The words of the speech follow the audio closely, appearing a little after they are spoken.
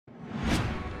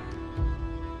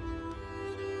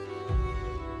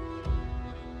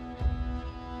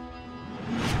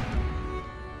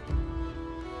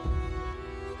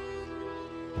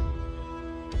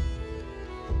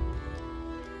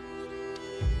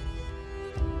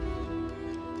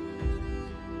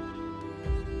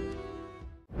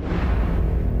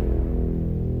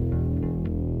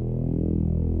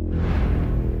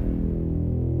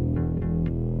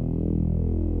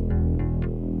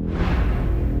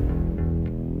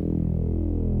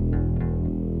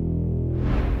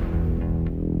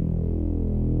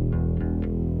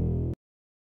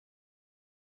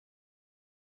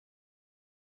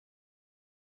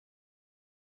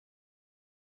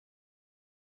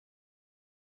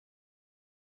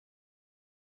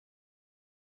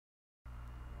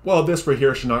Well, this right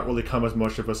here should not really come as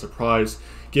much of a surprise,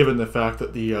 given the fact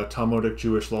that the Talmudic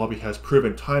Jewish lobby has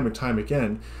proven time and time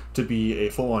again to be a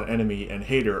full-on enemy and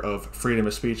hater of freedom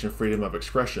of speech and freedom of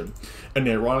expression. And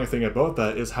the ironic thing about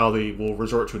that is how they will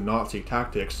resort to Nazi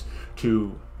tactics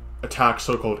to attack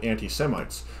so-called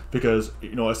anti-Semites, because,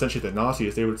 you know, essentially the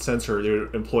Nazis, they would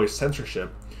employ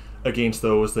censorship against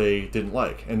those they didn't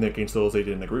like and against those they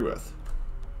didn't agree with.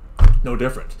 No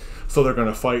different. So they're going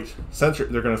to fight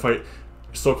they're going to fight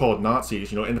so-called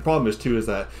Nazis, you know, and the problem is too is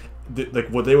that like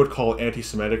what they would call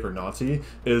anti-Semitic or Nazi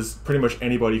is pretty much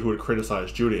anybody who would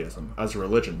criticize Judaism as a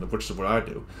religion, which is what I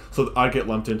do. So I get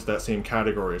lumped into that same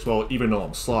category as well, even though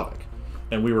I'm Slavic,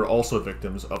 and we were also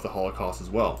victims of the Holocaust as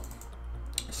well.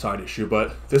 Side issue,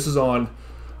 but this is on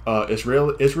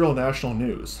Israel National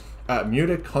News. At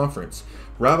Munich conference,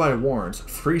 Rabbi warns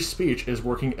free speech is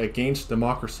working against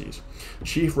democracies.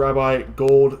 Chief Rabbi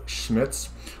Goldschmidt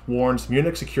warns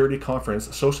Munich Security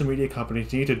Conference social media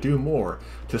companies need to do more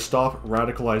to stop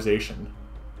radicalization.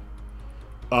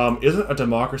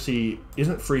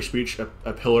 Isn't free speech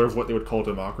a pillar of what they would call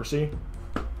democracy?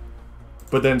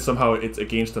 But then somehow it's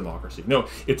against democracy. No,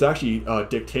 it's actually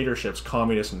dictatorships,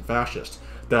 communists and fascists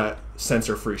that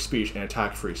censor free speech and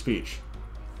attack free speech.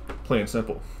 Plain and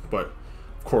simple. But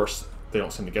of course, they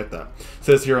don't seem to get that. It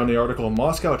says here on the article,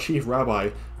 Moscow Chief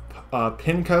Rabbi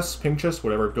Pinchas,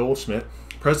 whatever, Goldschmidt,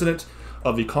 president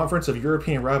of the Conference of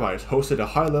European Rabbis, hosted a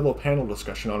high-level panel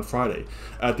discussion on Friday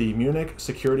at the Munich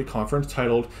Security Conference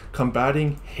titled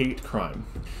Combating Hate Crime.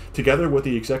 Together with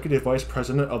the Executive Vice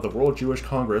President of the World Jewish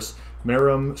Congress,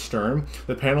 Miriam Stern,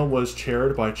 the panel was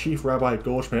chaired by Chief Rabbi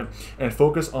Goldschmidt and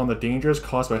focused on the dangers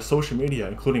caused by social media,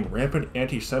 including rampant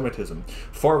anti-Semitism,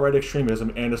 far-right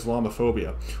extremism, and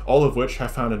Islamophobia, all of which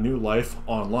have found a new life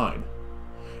online.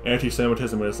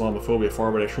 Anti-Semitism and Islamophobia,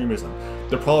 far-right extremism.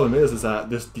 The problem is that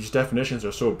these definitions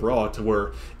are so broad to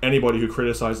where anybody who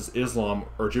criticizes Islam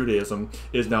or Judaism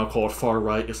is now called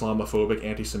far-right, Islamophobic,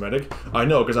 anti-Semitic. I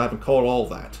know, because I haven't called all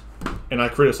that. And I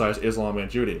criticize Islam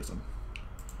and Judaism.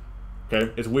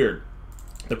 Okay? It's weird.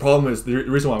 The problem is, the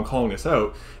reason why I'm calling this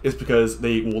out is because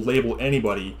they will label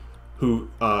anybody who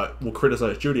will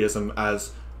criticize Judaism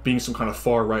as being some kind of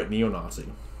far-right neo-Nazi,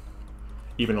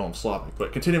 even though I'm Slavic.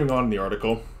 But continuing on in the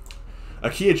article, a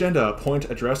key agenda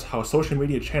point addressed how social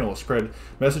media channels spread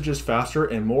messages faster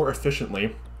and more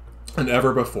efficiently than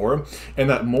ever before, and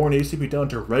that more needs to be done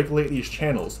to regulate these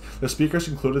channels. The speakers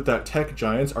concluded that tech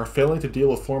giants are failing to deal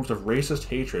with forms of racist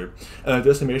hatred and the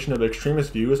dissemination of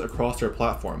extremist views across their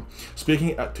platform.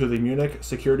 Speaking to the Munich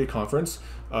Security Conference,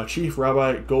 Chief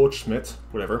Rabbi Goldschmidt,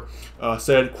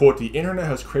 said, quote, "The internet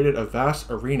has created a vast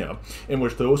arena in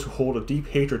which those who hold a deep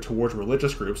hatred towards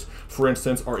religious groups, for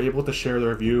instance, are able to share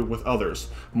their view with others.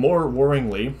 More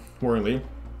worryingly,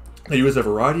 they use a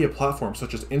variety of platforms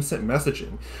such as instant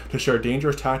messaging to share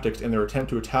dangerous tactics in their attempt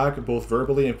to attack both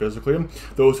verbally and physically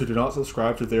those who do not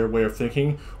subscribe to their way of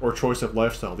thinking or choice of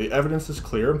lifestyle. The evidence is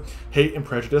clear. Hate and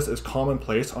prejudice is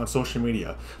commonplace on social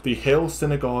media. The Hale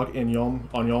Synagogue on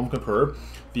Yom Kippur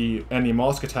and the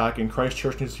mosque attack in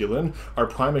Christchurch, New Zealand are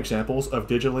prime examples of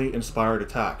digitally inspired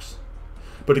attacks."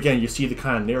 But again, you see the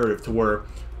kind of narrative to where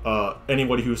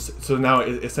anybody who's so now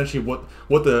essentially what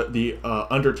the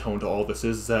undertone to all this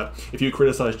is that if you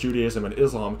criticize Judaism and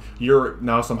Islam, you're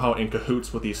now somehow in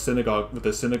cahoots with the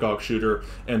synagogue shooter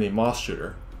and the mosque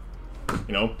shooter.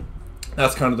 You know,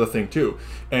 that's kind of the thing too.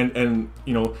 And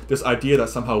you know, this idea that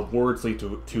somehow words lead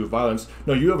to violence.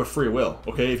 No, you have a free will.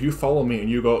 Okay, if you follow me and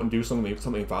you go out and do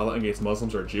something violent against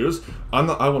Muslims or Jews,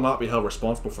 I will not be held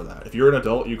responsible for that. If you're an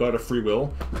adult, you got a free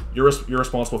will. You're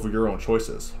responsible for your own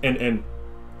choices. And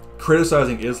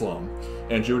criticizing Islam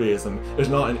and Judaism is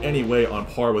not in any way on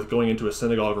par with going into a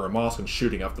synagogue or a mosque and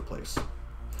shooting up the place.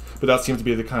 But that seems to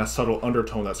be the kind of subtle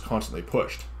undertone that's constantly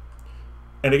pushed.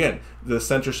 And again, the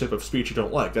censorship of speech you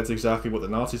don't like, that's exactly what the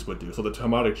Nazis would do. So the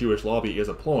Talmudic Jewish lobby is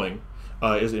employing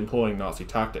Nazi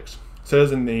tactics. It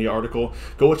says in the article,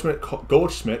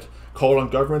 Goldschmidt called on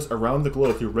governments around the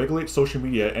globe to regulate social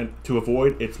media and to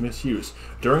avoid its misuse.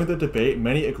 During the debate,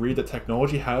 many agreed that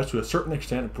technology has to a certain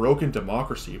extent broken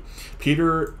democracy.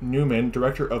 Peter Newman,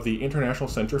 director of the International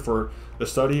Center for the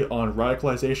Study on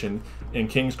Radicalization in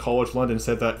King's College London,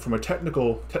 said that from a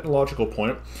technological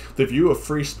point, the view of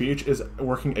free speech is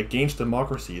working against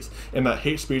democracies, and that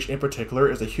hate speech in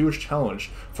particular is a huge challenge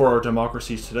for our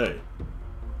democracies today.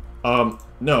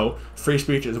 No, free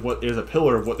speech is a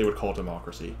pillar of what they would call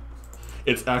democracy.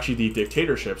 It's actually the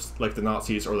dictatorships, like the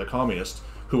Nazis or the communists,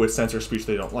 who would censor speech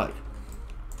they don't like. It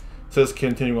says,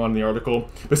 continuing on in the article,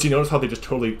 but see, notice how they just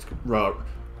totally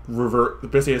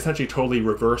essentially totally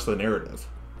reverse the narrative.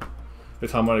 The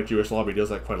Talmudic Jewish lobby does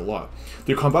that quite a lot.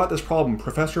 To combat this problem,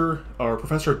 Professor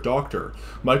Dr.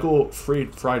 Michael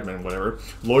Friedman, whatever,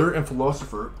 lawyer and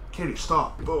philosopher. Katie,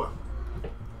 stop. Boa,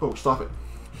 stop it.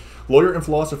 Lawyer,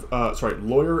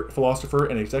 philosopher,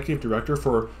 and executive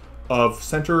director of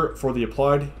Center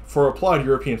for Applied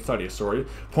European Studies,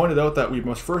 pointed out that we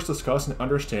must first discuss and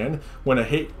understand when a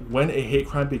hate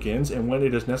crime begins and when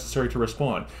it is necessary to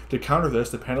respond. To counter this,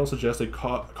 the panel suggested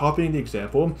copying the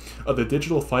example of the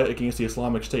digital fight against the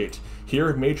Islamic State.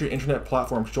 Here, major internet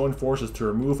platforms join forces to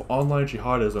remove online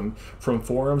jihadism from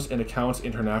forums and accounts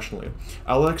internationally.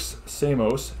 Alex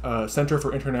Samos, Center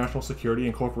for International Security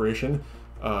and Cooperation,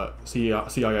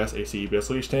 CISAC,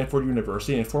 basically, Stanford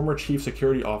University, and former chief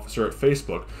security officer at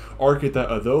Facebook, argued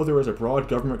that although there is a broad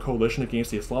government coalition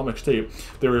against the Islamic State,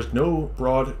 there is no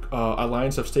broad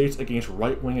alliance of states against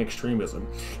right-wing extremism.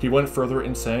 He went further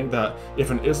in saying that if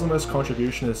an Islamist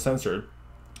contribution is censored,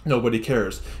 nobody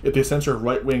cares. If they censor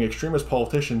right-wing extremist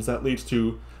politicians, that leads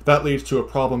to a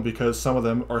problem because some of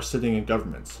them are sitting in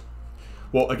governments.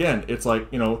 Well, again, it's like,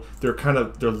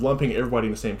 they're lumping everybody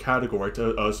in the same category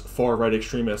as far-right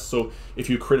extremists. So if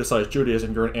you criticize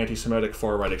Judaism, you're an anti-Semitic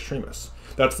far-right extremist.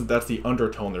 That's the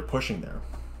undertone they're pushing there.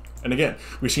 And again,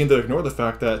 we seem to ignore the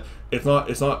fact that it's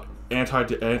not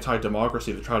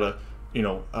anti-democracy to try to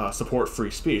support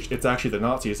free speech. It's actually the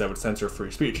Nazis that would censor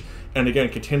free speech. And again,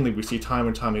 continually, we see time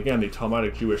and time again the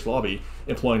Talmudic Jewish lobby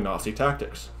employing Nazi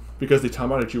tactics, because the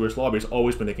Talmudic Jewish lobby has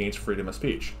always been against freedom of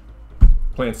speech.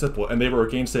 Plain and simple. And they were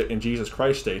against it in Jesus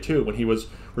Christ's day too, when he was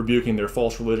rebuking their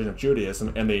false religion of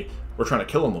Judaism, and they were trying to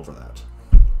kill him over that.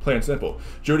 Plain and simple.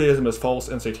 Judaism is false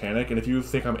and satanic, and if you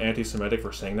think I'm anti-Semitic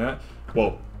for saying that,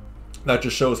 well, that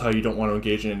just shows how you don't want to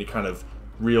engage in any kind of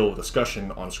real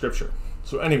discussion on Scripture.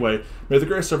 So anyway, may the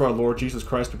grace of our Lord Jesus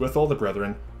Christ be with all the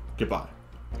brethren. Goodbye.